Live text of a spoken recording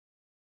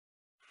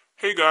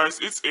Hey guys,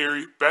 it's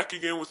Ari, back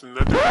again with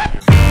another video.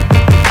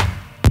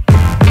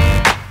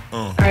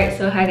 Alright,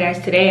 so hi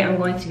guys, today I'm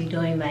going to be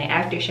doing my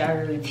after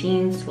shower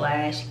routine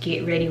 /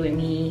 get ready with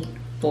me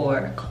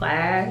for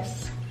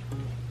class.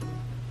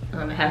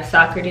 I have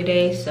soccer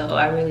today, so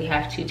I really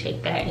have to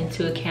take that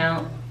into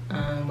account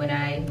when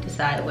I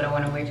decide what I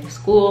want to wear to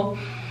school.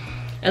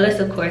 Unless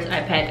of course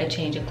I pack a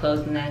change of clothes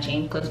and not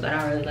change clothes, but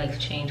I don't really like to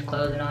change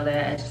clothes and all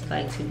that. I just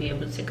like to be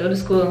able to go to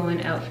school in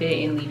one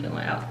outfit and leave in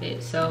one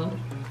outfit. So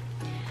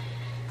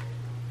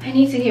I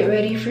need to get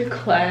ready for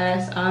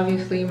class.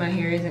 Obviously my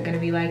hair isn't gonna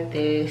be like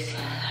this.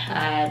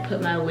 I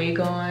put my wig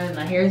on.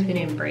 My hair has been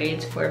in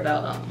braids for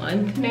about a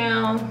month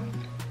now.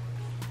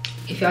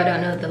 If y'all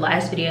don't know, the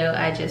last video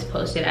I just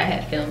posted, I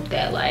had filmed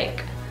that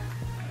like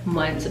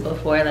months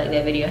before. Like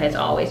that video has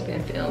always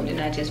been filmed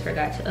and I just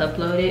forgot to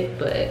upload it.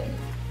 But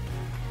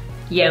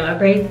yeah,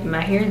 my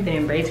hair has been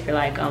in braids for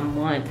like a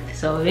month.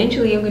 So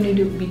eventually I'm gonna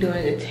be doing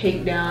a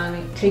taking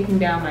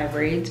down my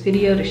braids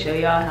video to show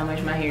y'all how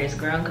much my hair has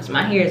grown, because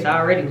my hair is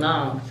already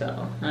long.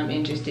 So I'm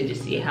interested to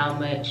see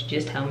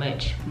just how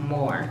much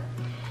more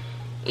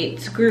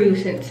it's grew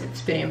since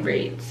it's been in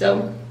braids.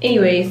 So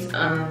anyways,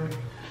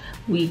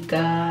 we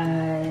got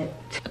a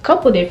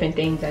couple different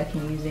things I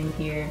can use in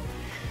here.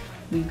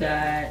 We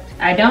got,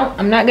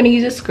 I'm not gonna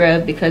use a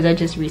scrub because I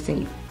just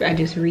recently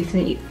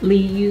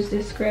used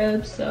this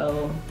scrub,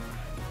 so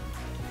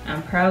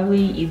I'm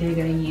probably either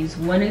gonna use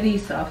one of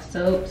these soft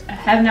soaps. I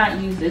have not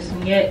used this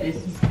one yet. This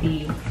is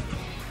the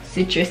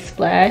Citrus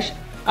Splash.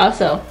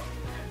 Also,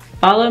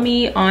 follow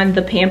me on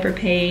the Pamper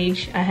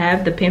Page. I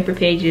have the Pamper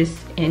Pages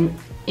in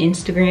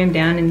Instagram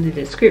down in the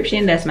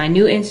description. That's my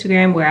new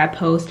Instagram where I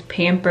post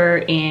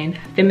pamper and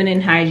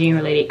feminine hygiene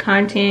related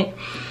content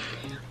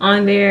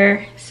on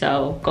there.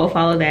 So go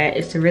follow that.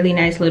 It's a really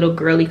nice little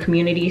girly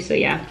community. So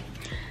yeah,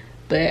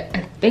 but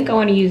I think I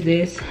want to use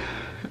this.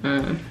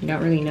 I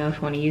don't really know if I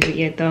want to use it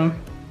yet though.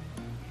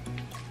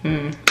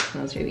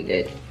 Smells really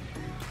good.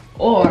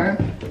 Or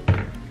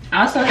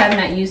I also have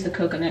not used the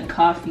coconut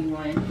coffee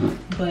one,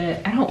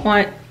 but I don't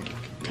want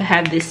to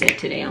have this scent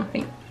today. I don't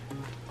think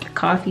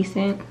coffee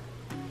scent.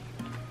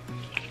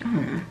 I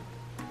don't know.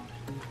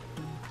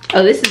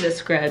 Oh, this is a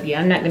scrub. Yeah,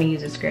 I'm not gonna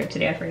use a scrub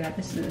today. I forgot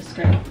this is a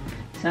scrub.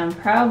 So I'm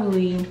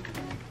probably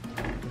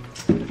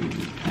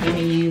gonna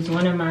use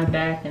one of my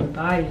Bath and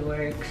Body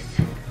Works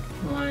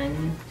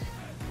ones.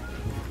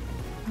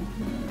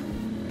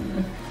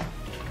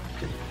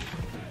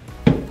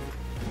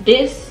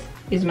 This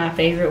is my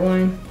favorite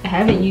one. I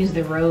haven't used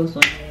the rose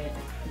one yet.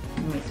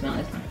 Let me smell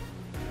this one.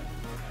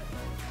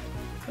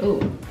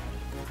 Oh.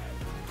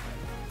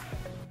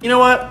 You know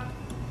what?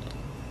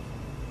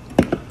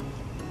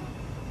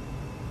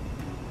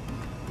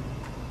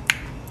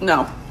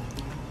 No.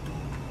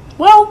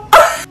 Well.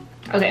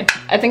 Okay,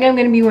 I think I'm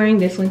gonna be wearing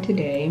this one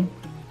today.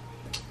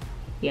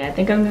 Yeah, I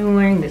think I'm gonna be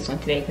wearing this one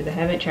today because I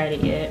haven't tried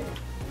it yet.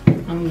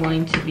 I'm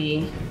going to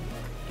be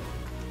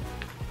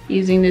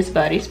using this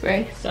body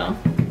spray, so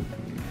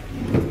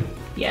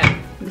yeah,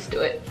 let's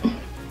do it.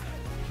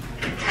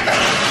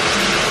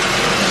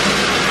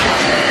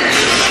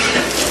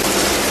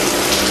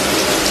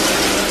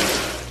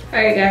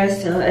 Alright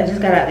guys, so I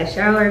just got out of the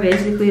shower.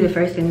 Basically the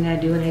first thing I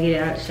do when I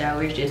get out of the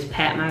shower is just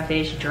pat my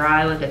face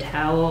dry with a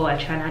towel. I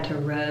try not to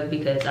rub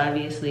because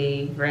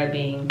obviously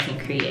rubbing can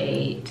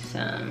create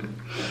some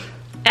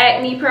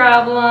acne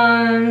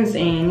problems,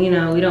 and you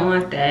know we don't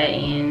want that,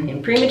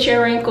 and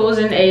premature wrinkles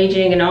and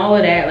aging and all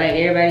of that like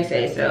everybody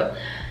says. So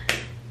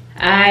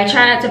I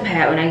try not to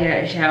pat when I get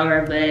out of the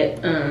shower, but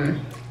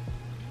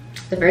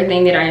the first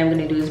thing that I am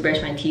going to do is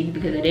brush my teeth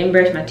because I didn't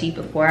brush my teeth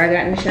before I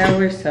got in the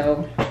shower.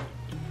 So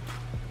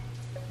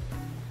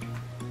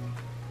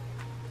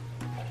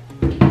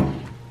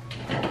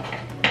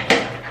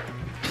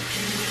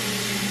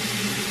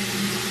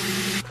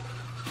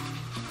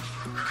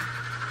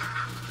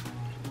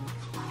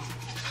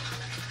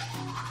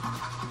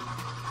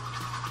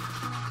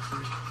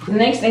the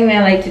next thing that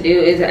I like to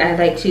do is I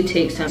like to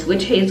take some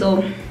witch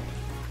hazel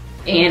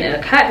and a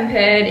cotton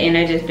pad, and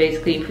I just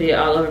basically put it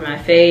all over my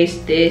face.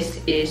 This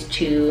is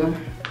to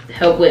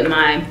help with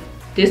my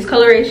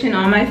discoloration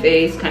on my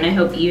face, kind of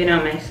help even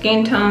out my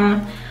skin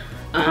tone,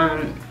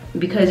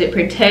 because it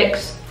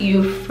protects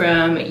you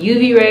from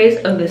UV rays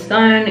of the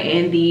sun,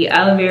 and the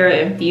aloe vera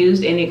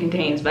infused in it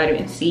contains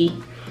vitamin C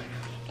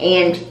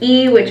and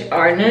E, which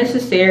are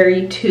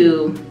necessary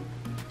to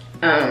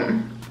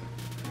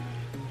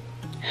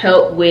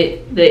help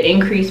with the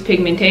increased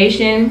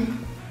pigmentation,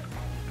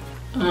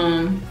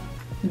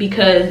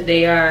 because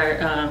they are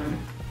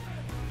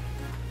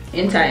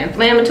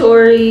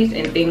anti-inflammatories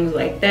and things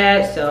like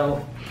that.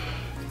 So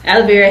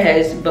aloe vera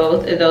has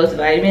both of those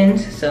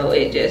vitamins, so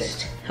it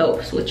just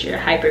helps with your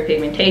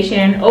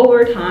hyperpigmentation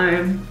over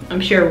time.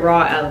 I'm sure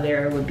raw aloe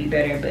vera would be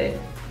better, but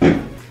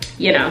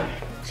you know.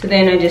 So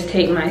then I just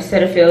take my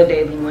Cetaphil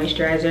daily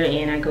moisturizer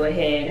and I go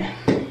ahead,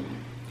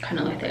 kind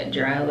of let that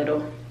dry a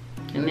little.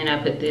 And then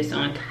I put this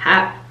on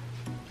top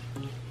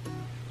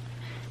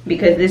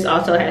because this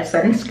also has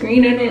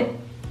sunscreen in it.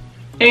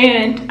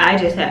 And I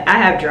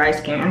have dry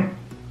skin.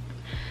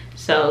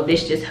 So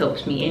this just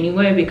helps me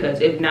anyway,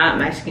 because if not,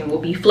 my skin will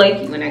be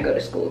flaky when I go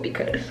to school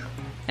because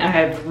I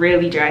have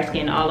really dry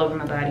skin all over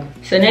my body.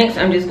 So next,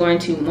 I'm just going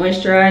to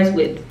moisturize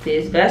with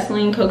this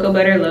Vaseline cocoa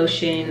butter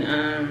lotion.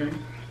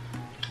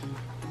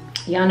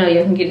 Y'all know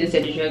you can get this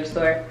at the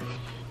drugstore.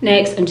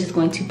 Next, I'm just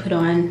going to put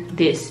on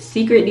this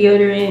Secret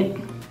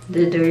deodorant,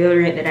 the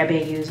deodorant that I've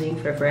been using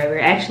for forever.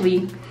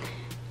 Actually,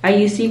 I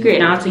use Secret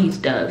and I also use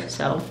Dove,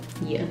 so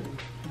yeah.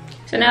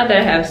 So now that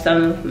I have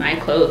some of my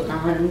clothes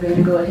on, I'm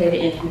gonna go ahead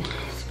and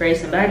spray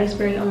some body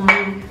spray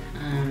on.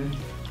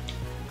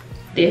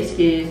 This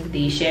is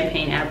the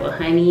Champagne Apple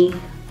Honey.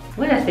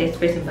 What did I say?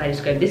 Spray some body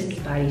spray. This is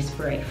body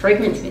spray.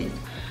 Fragrance mist.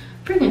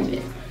 Fragrance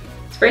mist.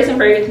 Spray some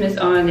fragrance mist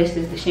on. This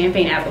is the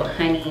Champagne Apple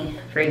Honey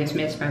fragrance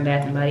mist from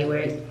Bath & Body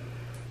Works.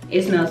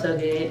 It smells so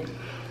good.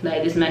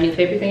 Like, this is my new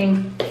favorite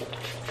thing.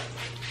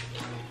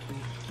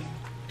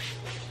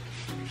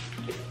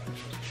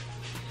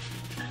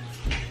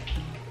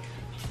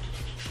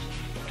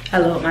 I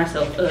load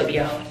myself up,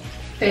 y'all.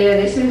 So yeah,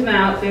 this is my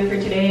outfit for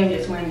today. I'm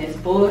just wearing this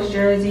Bulls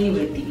jersey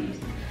with these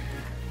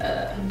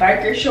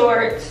biker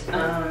shorts.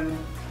 I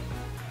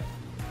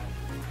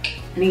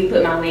need to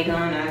put my wig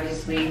on,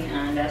 obviously.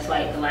 That's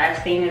like the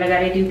last thing that I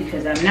gotta do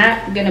because I'm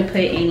not gonna put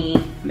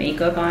any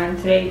makeup on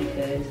today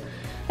because,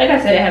 like I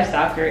said, I have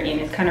soccer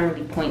and it's kind of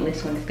really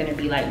pointless when it's gonna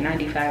be like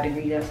 95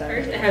 degrees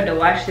outside. First, I have to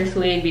wash this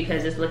wig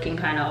because it's looking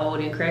kind of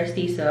old and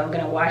crusty, so I'm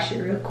gonna wash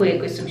it real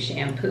quick with some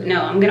shampoo.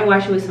 No, I'm gonna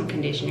wash it with some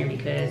conditioner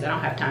because I don't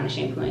have time to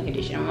shampoo and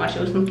conditioner. I'm gonna wash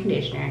it with some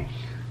conditioner,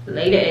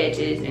 lay the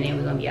edges, and then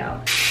we're gonna be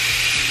out.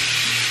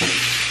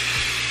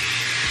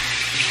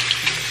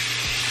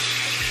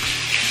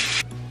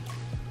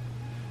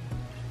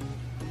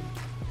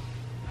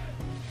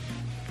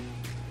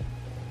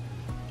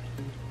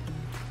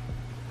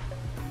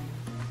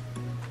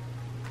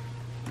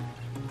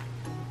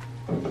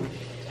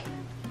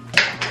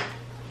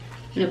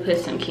 I'm gonna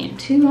put some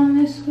Cantu on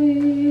this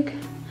wig.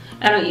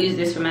 I don't use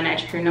this for my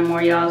natural hair no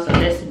more, y'all, so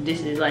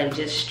this is like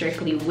just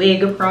strictly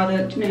wig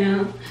product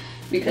now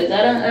because I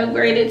done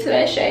upgraded to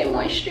that Shea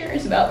Moisture.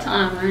 It's about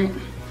time, right?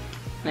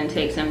 I'm gonna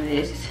take some of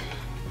this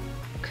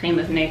Cream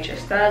of Nature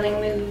styling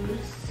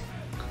mousse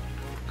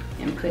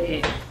and put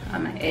it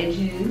on my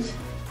edges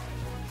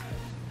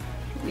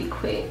really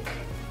quick.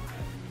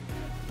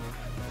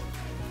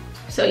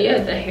 So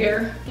yeah, the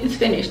hair is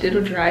finished.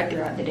 It'll dry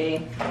throughout the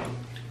day.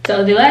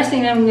 So the last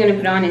thing I'm gonna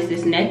put on is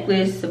this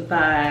necklace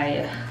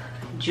by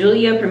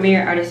Julia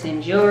Premier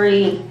Artisan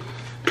Jewelry.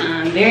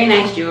 Very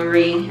nice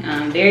jewelry,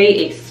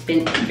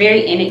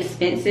 very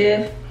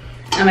inexpensive.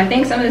 I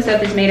think some of the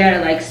stuff is made out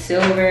of like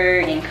silver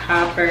and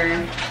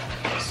copper.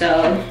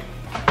 So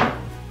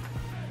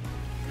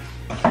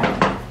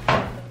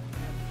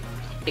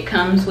it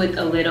comes with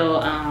a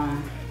little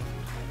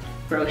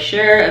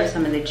brochure of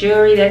some of the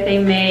jewelry that they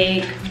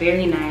make.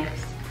 Very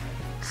nice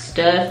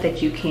stuff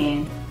that you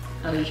can,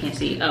 oh, you can't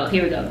see. Oh,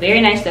 here we go.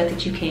 Very nice stuff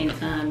that you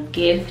can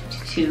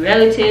gift to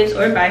relatives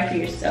or buy for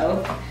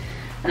yourself.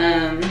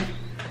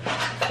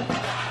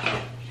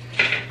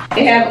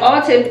 They have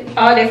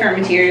all different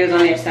materials on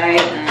their site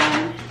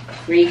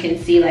where you can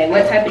see like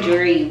what type of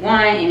jewelry you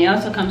want, and it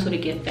also comes with a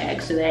gift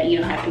bag so that you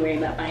don't have to worry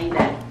about buying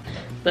that.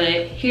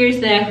 But here's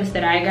the necklace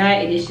that I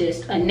got. It is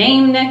just a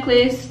name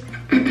necklace.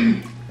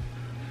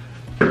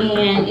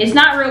 And it's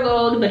not real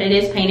gold, but it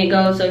is painted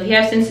gold. So if you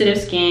have sensitive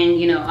skin,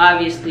 you know,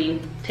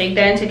 obviously take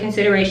that into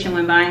consideration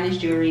when buying this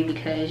jewelry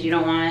because you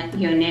don't want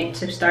your neck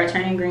to start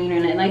turning green or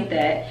nothing like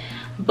that.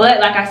 But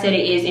like I said,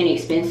 it is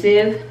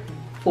inexpensive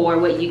for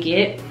what you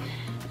get.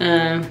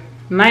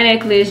 My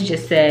necklace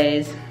just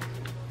says,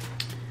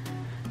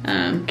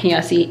 can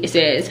y'all see? It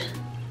says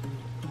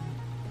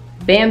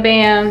Bam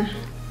Bam.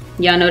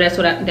 Y'all know that's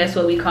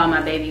what we call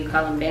my baby. We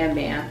call him Bam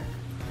Bam.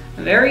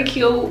 Very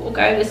cute.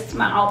 Okay, this is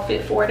my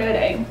outfit for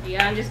today.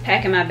 Yeah, I'm just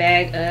packing my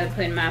bag up,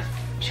 putting my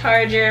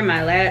charger,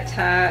 my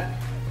laptop,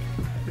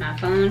 my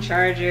phone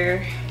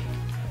charger,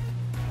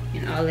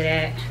 and all of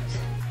that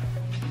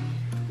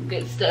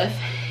good stuff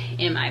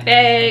in my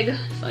bag.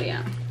 So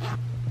yeah,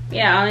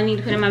 all I need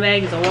to put in my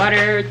bag is a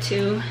water or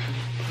two,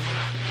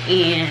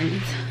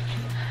 and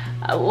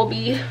I will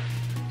be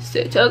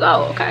set to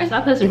go. Okay, so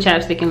I put some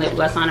chapstick and lip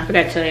gloss on. I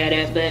forgot to tell you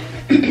that, but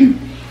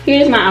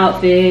here's my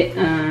outfit.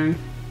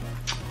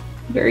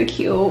 Very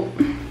cute.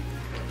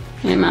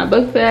 And my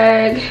book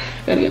bag.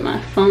 Gotta get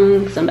my phone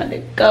because I'm about to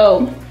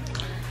go.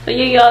 So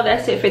yeah, y'all,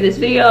 that's it for this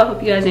video. I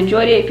hope you guys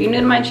enjoyed it. If you're new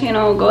to my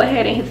channel, go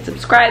ahead and hit the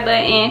subscribe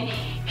button.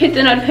 Hit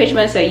the notification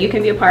button so you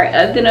can be a part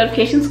of the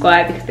notification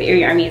squad because the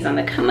Area Army is on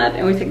the come up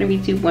and we're taking a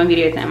YouTube one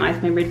video at a time. Always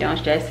remember, don't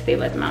stress, stay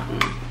blessed, mountain.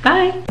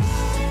 Bye.